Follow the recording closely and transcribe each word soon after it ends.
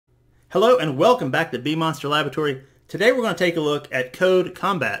Hello and welcome back to Bee Monster Laboratory. Today we're going to take a look at Code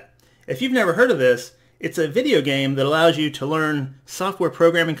Combat. If you've never heard of this, it's a video game that allows you to learn software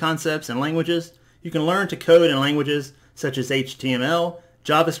programming concepts and languages. You can learn to code in languages such as HTML,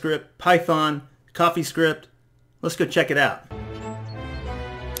 JavaScript, Python, CoffeeScript. Let's go check it out.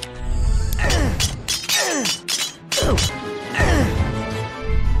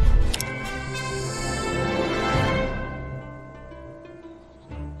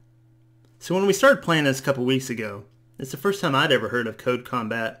 So when we started playing this a couple weeks ago, it's the first time I'd ever heard of Code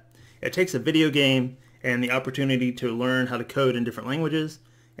Combat. It takes a video game and the opportunity to learn how to code in different languages,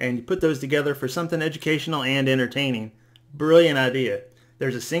 and you put those together for something educational and entertaining. Brilliant idea.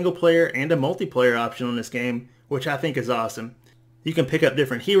 There's a single player and a multiplayer option on this game, which I think is awesome. You can pick up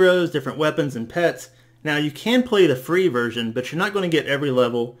different heroes, different weapons, and pets. Now you can play the free version, but you're not going to get every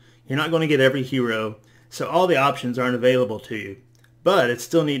level, you're not going to get every hero, so all the options aren't available to you. But it's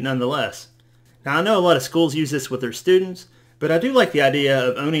still neat nonetheless. Now I know a lot of schools use this with their students, but I do like the idea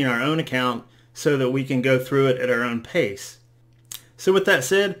of owning our own account so that we can go through it at our own pace. So with that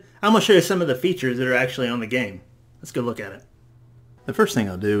said, I'm going to show you some of the features that are actually on the game. Let's go look at it. The first thing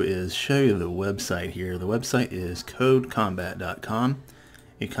I'll do is show you the website here. The website is codecombat.com.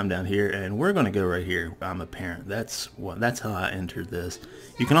 You come down here and we're going to go right here. I'm a parent. That's how I entered this.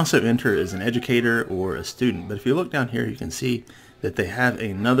 You can also enter as an educator or a student, but if you look down here you can see that they have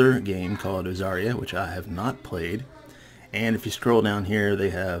another game called Ozaria, which I have not played. And if you scroll down here, they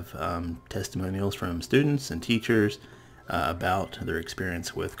have testimonials from students and teachers about their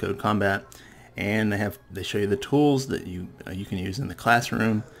experience with Code Combat, and they show you the tools that you can use in the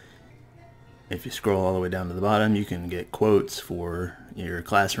classroom. If you scroll all the way down to the bottom, you can get quotes for your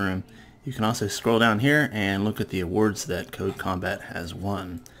classroom. You can also scroll down here and look at the awards that Code Combat has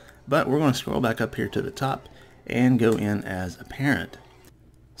won. But we're going to scroll back up here to the top and go in as a parent.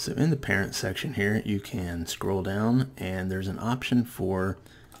 So in the parent section here, you can scroll down and there's an option for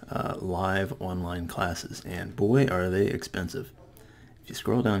live online classes, and boy are they expensive. If you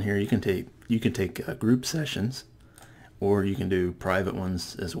scroll down here, you can take group sessions, or you can do private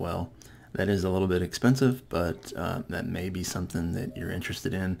ones as well. That is a little bit expensive, but that may be something that you're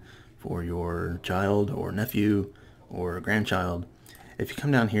interested in for your child or nephew or grandchild. If you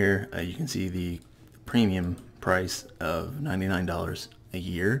come down here, you can see the premium price of $99 a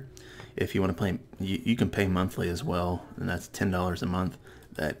year. If you want to play, you can pay monthly as well, and that's $10 a month.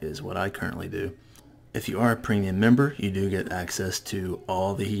 That is what I currently do. If you are a premium member, you do get access to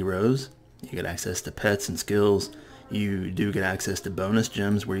all the heroes. You get access to pets and skills. You do get access to bonus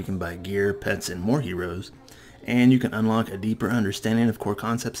gems where you can buy gear, pets, and more heroes. And you can unlock a deeper understanding of core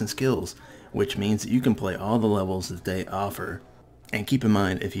concepts and skills, which means that you can play all the levels that they offer. And keep in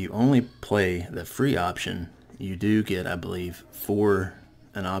mind, if you only play the free option, you do get, I believe,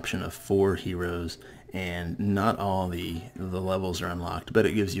 an option of 4 heroes, and not all the levels are unlocked, but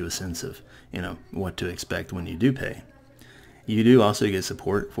it gives you a sense of, what to expect when you do pay. You do also get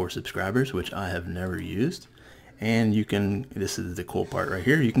support for subscribers, which I have never used. And this is the cool part right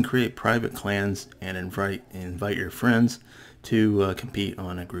here, you can create private clans and invite your friends to compete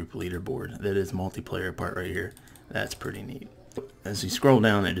on a group leaderboard. That is multiplayer part right here. That's pretty neat. As you scroll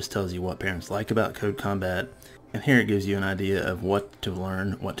down, it just tells you what parents like about Code Combat, and here it gives you an idea of what to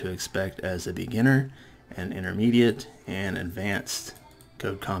learn, what to expect as a beginner, an intermediate, and advanced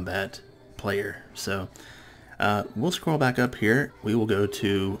Code Combat player. So we'll scroll back up here. We will go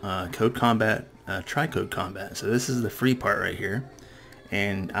to Code Combat, try Code Combat. So this is the free part right here,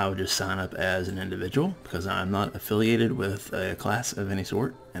 and I would just sign up as an individual because I'm not affiliated with a class of any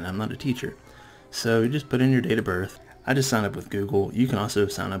sort, and I'm not a teacher. So you just put in your date of birth. I just signed up with Google. You can also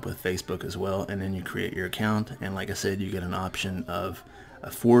sign up with Facebook as well, and then you create your account, and like I said, you get an option of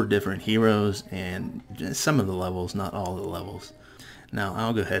 4 different heroes and some of the levels, not all the levels. Now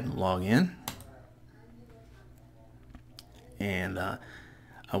I'll go ahead and log in, and I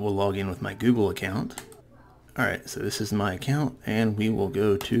will log in with my Google account. Alright, so this is my account, and we will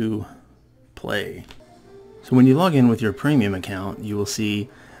go to play. So when you log in with your premium account, you will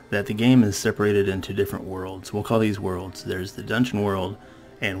see that the game is separated into different worlds. We'll call these worlds. There's the dungeon world,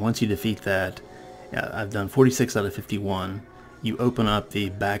 and once you defeat that, I've done 46 out of 51, you open up the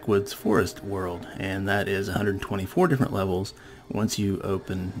backwoods forest world, and that is 124 different levels. Once you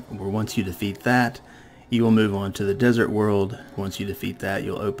defeat that, you will move on to the desert world. Once you defeat that,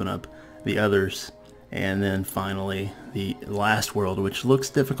 you'll open up the others, and then finally the last world, which looks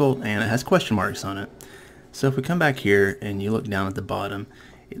difficult and it has question marks on it. So if we come back here and you look down at the bottom,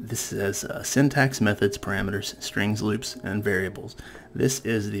 this says syntax, methods, parameters, strings, loops, and variables. This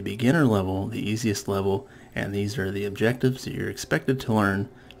is the beginner level, the easiest level, and these are the objectives that you're expected to learn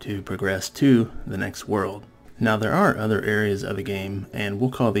to progress to the next world. Now there are other areas of the game, and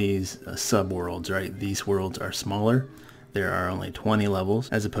we'll call these sub-worlds, right? These worlds are smaller. There are only 20 levels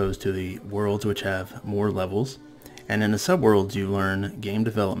as opposed to the worlds which have more levels. And in the sub-worlds you learn game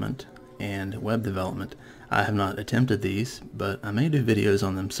development and web development. I have not attempted these, but I may do videos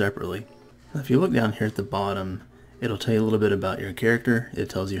on them separately. If you look down here at the bottom, it'll tell you a little bit about your character. It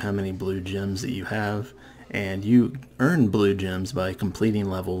tells you how many blue gems that you have, and you earn blue gems by completing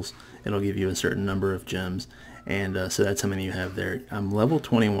levels. It'll give you a certain number of gems, and so that's how many you have there. I'm level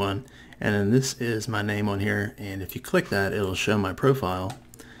 21, and then this is my name on here, and if you click that, it'll show my profile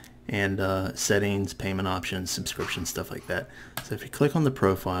and settings, payment options, subscription, stuff like that. So if you click on the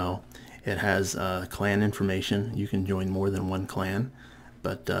profile, it has clan information. You can join more than one clan,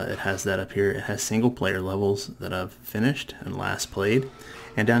 but it has that up here. It has single player levels that I've finished and last played,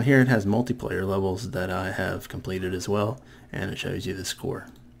 and down here it has multiplayer levels that I have completed as well, and it shows you the score.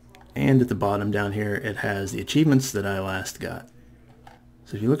 And at the bottom down here it has the achievements that I last got.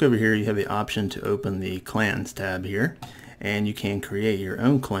 So if you look over here, you have the option to open the clans tab here, and you can create your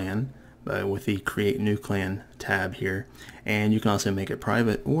own clan with the create new clan tab here, and you can also make it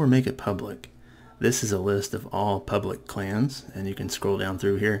private or make it public. This is a list of all public clans, and you can scroll down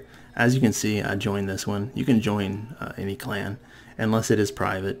through here. As you can see, I joined this one. You can join any clan unless it is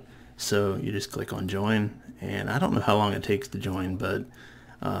private, so you just click on join, and I don't know how long it takes to join, but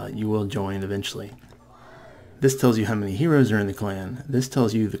you will join eventually. This tells you how many heroes are in the clan. This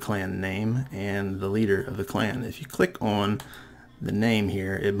tells you the clan name and the leader of the clan. If you click on the name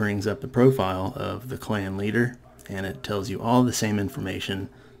here, it brings up the profile of the clan leader, and it tells you all the same information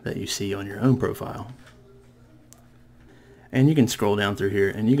that you see on your own profile. And you can scroll down through here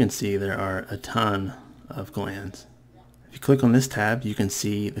and you can see there are a ton of clans. If you click on this tab, you can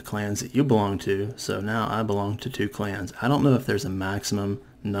see the clans that you belong to. So now I belong to 2 clans. I don't know if there's a maximum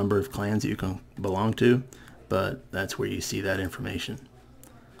number of clans that you can belong to, but that's where you see that information.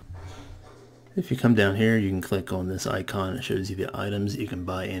 If you come down here, you can click on this icon. It shows you the items you can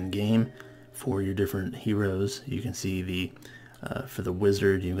buy in game for your different heroes. You can see the for the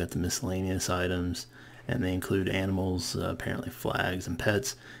wizard, you've got the miscellaneous items, and they include animals, apparently flags and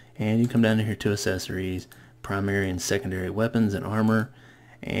pets. And you come down here to accessories, primary and secondary weapons and armor.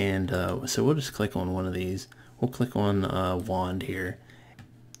 And so we'll just click on one of these. We'll click on wand here.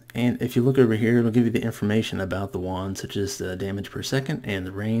 And if you look over here, it'll give you the information about the wand, such as the damage per second and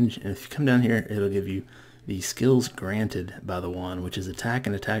the range. And if you come down here, it'll give you the skills granted by the wand, which is attack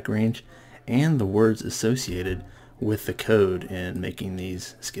and attack range, and the words associated with the code in making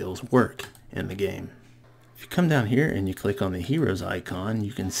these skills work in the game. If you come down here and you click on the heroes icon,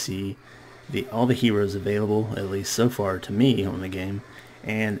 you can see all the heroes available, at least so far to me, on the game.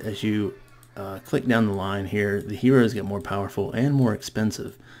 And as you click down the line here, the heroes get more powerful and more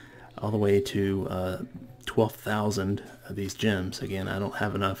expensive, all the way to 12,000 of these gems. Again, I don't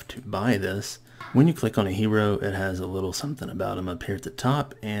have enough to buy this. When you click on a hero, it has a little something about them up here at the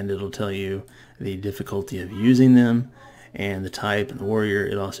top, and it'll tell you the difficulty of using them and the type and the warrior.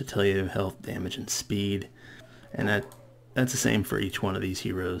 It'll also tell you health, damage, and speed, and that's the same for each one of these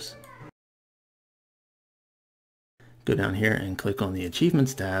heroes. Go down here and click on the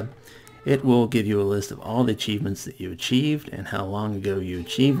achievements tab. It will give you a list of all the achievements that you achieved and how long ago you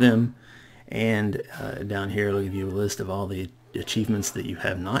achieved them, and down here it'll give you a list of all the achievements that you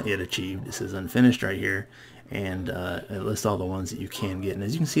have not yet achieved. This is unfinished right here, and it lists all the ones that you can get, and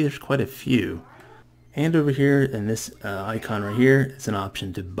as you can see, there's quite a few. And over here in this icon right here, it's an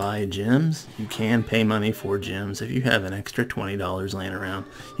option to buy gems. You can pay money for gems. If you have an extra $20 laying around,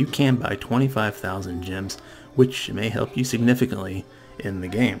 you can buy 25,000 gems, which may help you significantly in the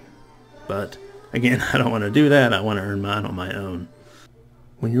game. But again, I don't want to do that. I want to earn mine on my own.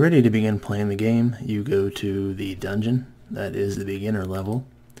 When you're ready to begin playing the game, you go to the dungeon. That is the beginner level,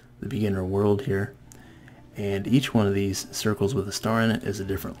 the beginner world here. And each one of these circles with a star in it is a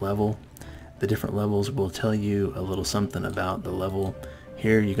different level. The different levels will tell you a little something about the level.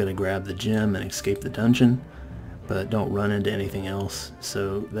 Here you got to grab the gem and escape the dungeon, but don't run into anything else.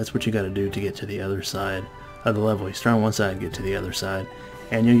 So that's what you got to do to get to the other side of the level. You start on one side and get to the other side,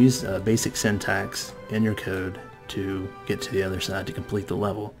 and you'll use basic syntax in your code to get to the other side to complete the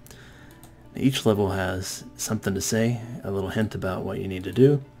level. Each level has something to say, a little hint about what you need to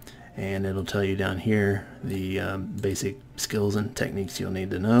do, and it'll tell you down here the basic skills and techniques you'll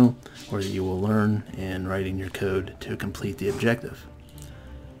need to know, or that you will learn in writing your code to complete the objective.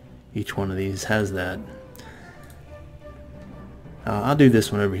 Each one of these has that. I'll do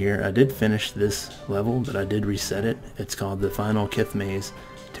this one over here. I did finish this level, but I did reset it. It's called the Final Kith Maze.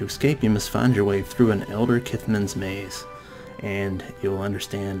 To escape, you must find your way through an Elder Kithman's maze. and you'll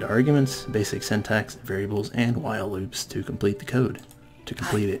understand arguments, basic syntax, variables, and while loops to complete the code, to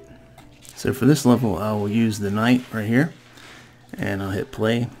complete it. So for this level, I will use the knight right here, and I'll hit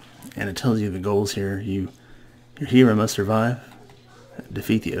play, and it tells you the goals here. Your hero must survive,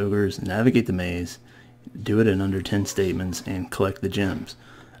 defeat the ogres, navigate the maze, do it in under 10 statements, and collect the gems.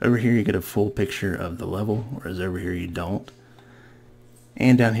 Over here you get a full picture of the level, whereas over here you don't.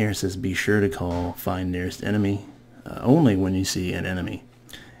 And down here it says be sure to call find nearest enemy only when you see an enemy.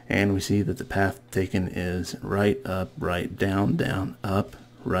 And we see that the path taken is right, up, right, down, down, up,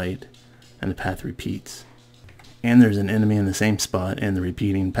 right, and the path repeats. And there's an enemy in the same spot and the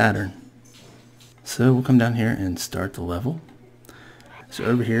repeating pattern. So we'll come down here and start the level. So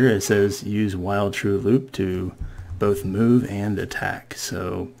over here it says use while true loop to both move and attack.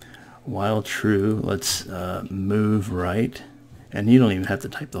 So while true, let's move right, and you don't even have to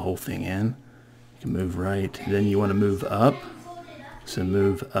type the whole thing in. You can move right, then you want to move up, so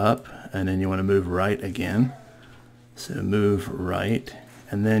move up, and then you want to move right again, so move right,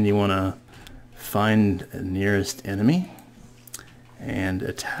 and then you want to find nearest enemy and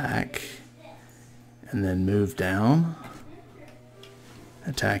attack, and then move down,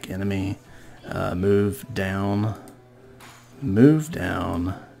 attack enemy, move down, move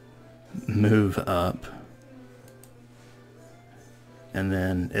down, move up, and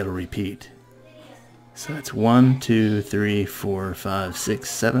then it'll repeat. So that's 1, 2, 3, 4, 5, 6,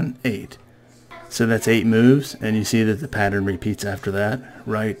 7, 8. So that's 8 moves, and you see that the pattern repeats after that.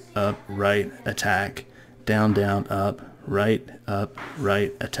 Right, up, right, attack, down, down, up, right,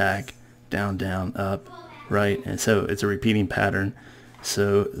 attack, down, down, up, right. And so it's a repeating pattern.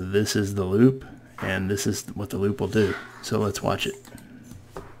 So this is the loop, and this is what the loop will do. So let's watch it.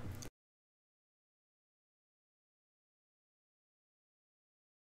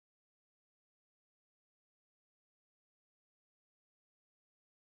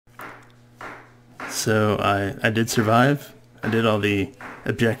 So I did survive. I did all the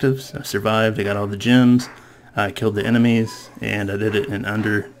objectives. I survived. I got all the gems. I killed the enemies, and I did it in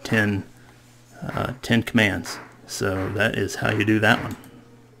under 10 commands. So that is how you do that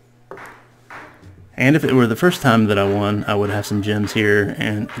one. And if it were the first time that I won, I would have some gems here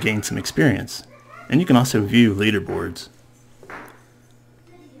and gain some experience. And you can also view leaderboards.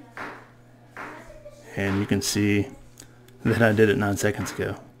 And you can see that I did it 9 seconds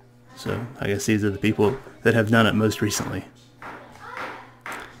ago. So I guess these are the people that have done it most recently.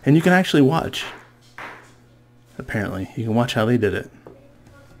 And you can actually watch. Apparently, you can watch how they did it.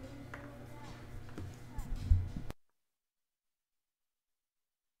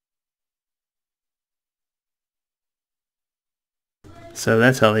 So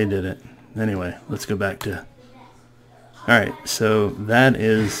that's how they did it. Anyway, let's go back to... Alright, so that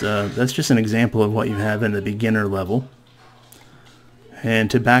is, that's just an example of what you have in the beginner level.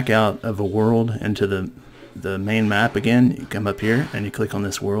 And to back out of a world into the main map again, you come up here and you click on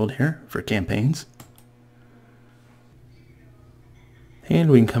this world here for campaigns.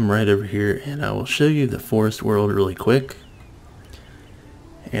 And we can come right over here and I will show you the forest world really quick.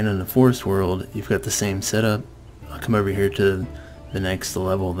 And in the forest world, you've got the same setup. I'll come over here to the next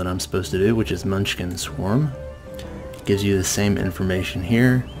level that I'm supposed to do, which is Munchkin Swarm. It gives you the same information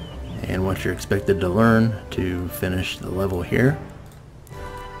here and what you're expected to learn to finish the level here.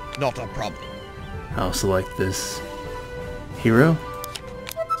 Not a problem. I'll select this hero.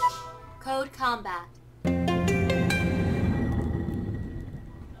 Code Combat.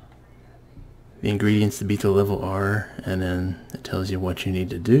 The ingredients to beat the level are, and then it tells you what you need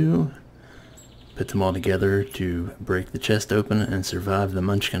to do. Put them all together to break the chest open and survive the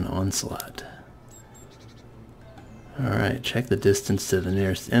Munchkin onslaught. Alright, check the distance to the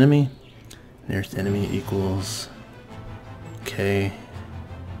nearest enemy. Nearest enemy equals... Okay.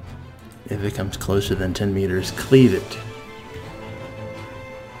 If it comes closer than 10 meters, cleave it.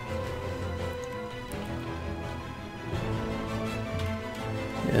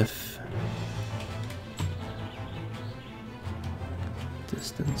 If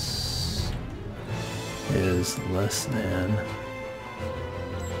distance is less than...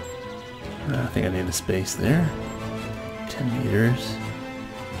 I think I need a space there. 10 meters.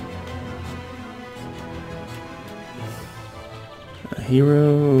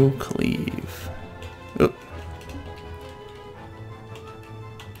 Hero cleave. Oh.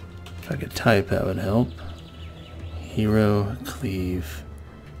 If I could type, that would help. Hero cleave.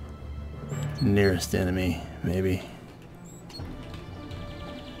 Nearest enemy, maybe.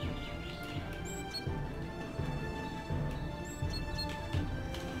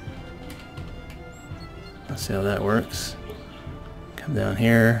 Let's see how that works. Come down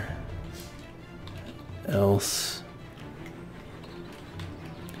here. Else.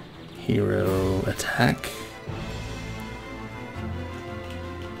 Hero attack.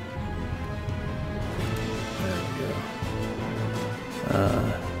 There we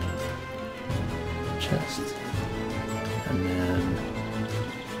go. Chest. And then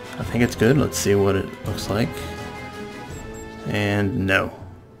I think it's good. Let's see what it looks like. And no.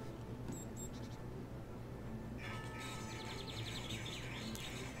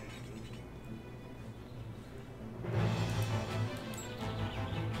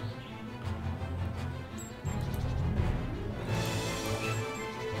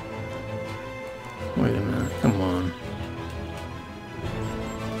 Wait a minute, come on.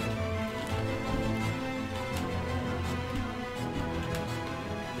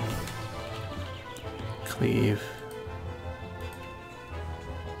 Cleave.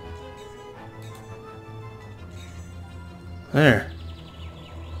 There.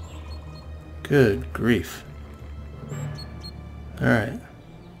 Good grief. Alright.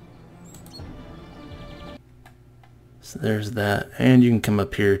 So there's that. And you can come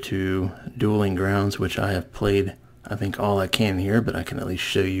up here to Dueling Grounds, which I have played, I think, all I can here, but I can at least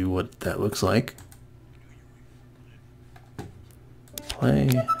show you what that looks like. Play.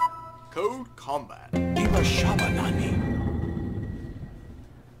 Code Combat.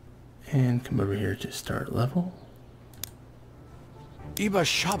 And come over here to start level. So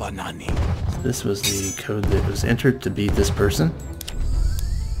this was the code that was entered to beat this person.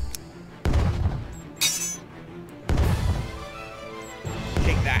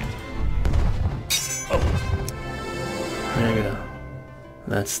 Take that. There you go.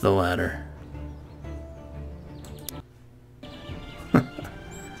 That's the ladder.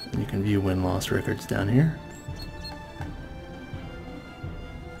 You can view win-loss records down here.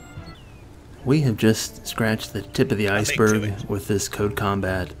 We have just scratched the tip of the iceberg with this Code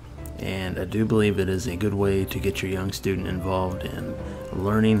Combat, and I do believe it is a good way to get your young student involved in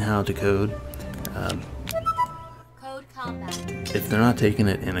learning how to code. Code Combat. If they're not taking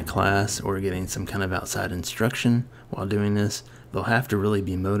it in a class or getting some kind of outside instruction while doing this, they'll have to really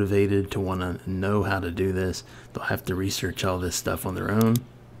be motivated to want to know how to do this. They'll have to research all this stuff on their own.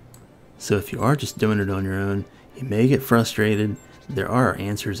 So if you are just doing it on your own, you may get frustrated. There are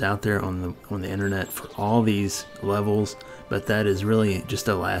answers out there on the internet for all these levels, but that is really just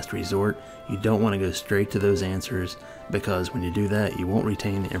a last resort. You don't want to go straight to those answers, because when you do that, you won't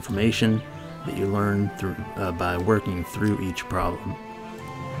retain the information that you learn through by working through each problem.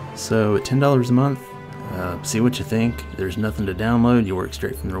 So at $10 a month, see what you think. There's nothing to download. You work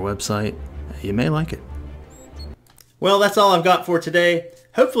straight from their website. You may like it. Well, that's all I've got for today.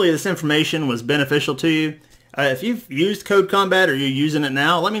 Hopefully this information was beneficial to you. If you've used Code Combat or you're using it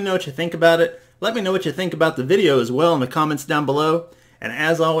now, let me know what you think about it. Let me know what you think about the video as well in the comments down below. And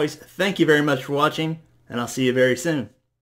as always, thank you very much for watching, and I'll see you very soon.